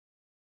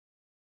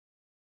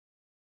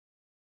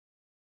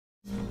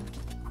Dude,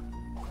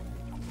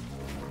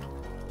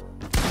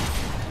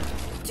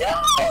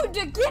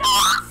 get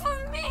off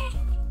of me!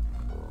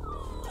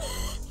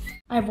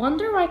 I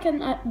wonder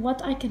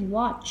what I can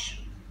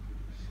watch.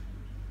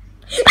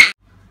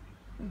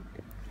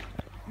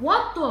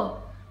 What the?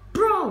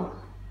 Bro!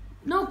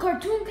 No,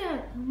 Cartoon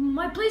Cat!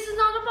 My place is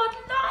not about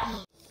to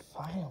die!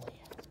 Finally,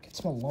 get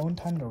some alone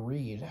time to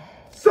read.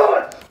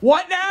 Son!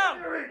 What now?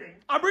 What are you reading?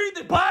 I'm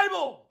reading the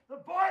Bible! The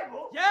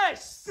Bible?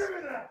 Yes! Give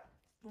me that!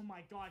 Oh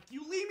my god,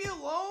 you leave me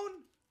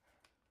alone?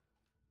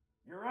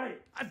 You're right.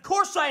 Of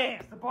course I am!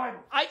 It's the Bible.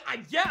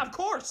 Yeah, of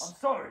course! I'm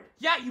sorry.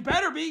 Yeah, you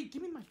better be!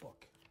 Give me my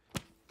book.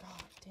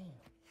 God damn.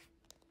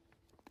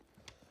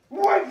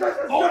 Wait just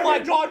a Oh second. my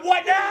god,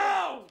 what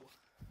now?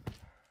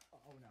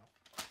 Oh no.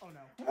 Oh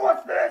no.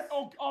 What's this?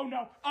 Oh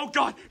no. Oh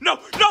god, no,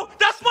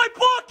 that's my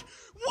book!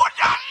 What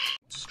now?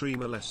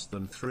 Streamer less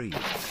than 3.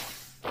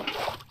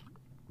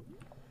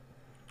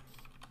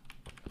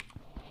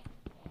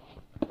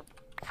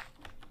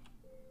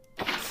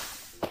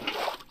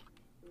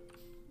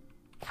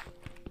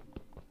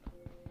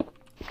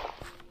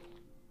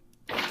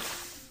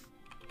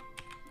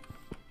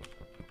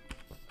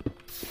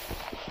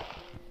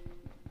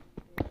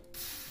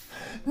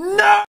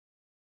 No!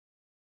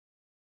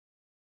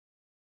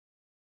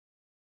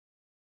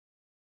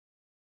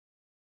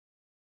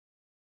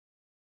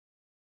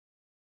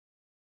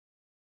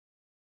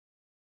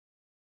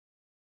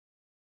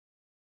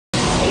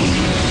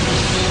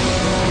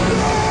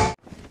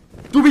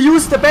 Do we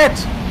use the bed?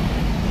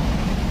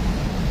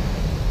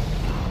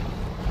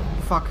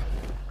 Fuck.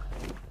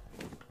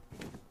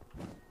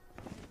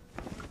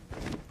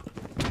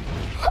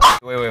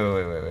 Wait.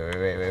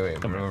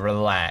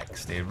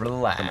 Relax, dude.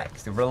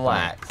 Relax, dude.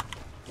 Relax.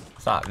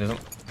 Stop.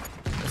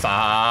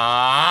 Stop.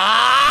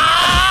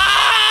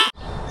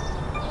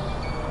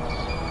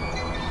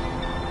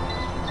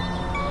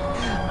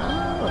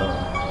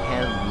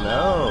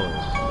 Hello.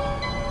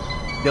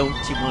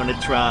 Don't you want to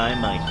try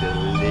my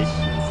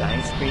delicious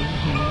ice cream?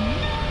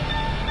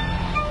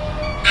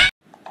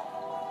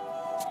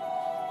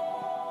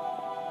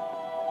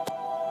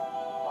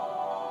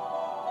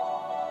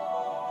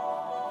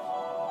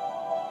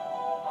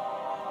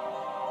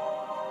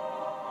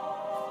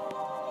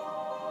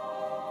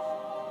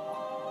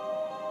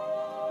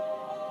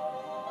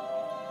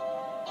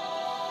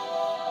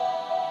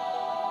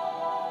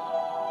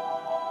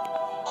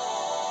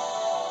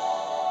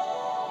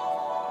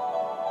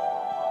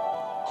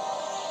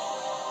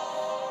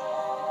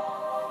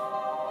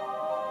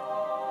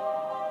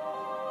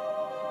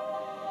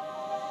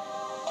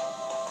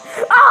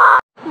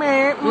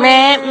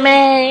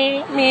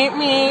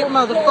 Me,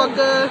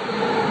 motherfucker.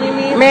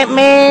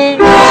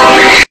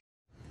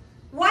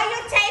 Why are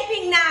you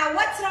taping now?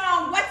 What's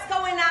wrong? What's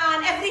going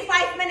on? Every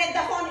 5 minutes the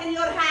phone in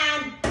your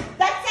hand.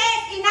 That's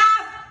it.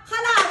 Enough.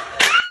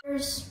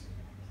 Khalas.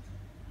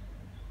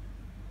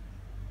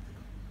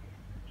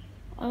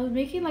 I was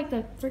making like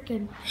the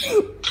freaking.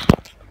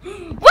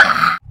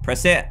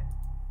 Press it.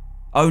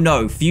 Oh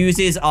no,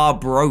 fuses are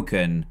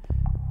broken.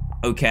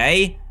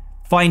 Okay.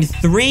 Find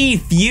 3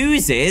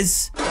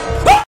 fuses.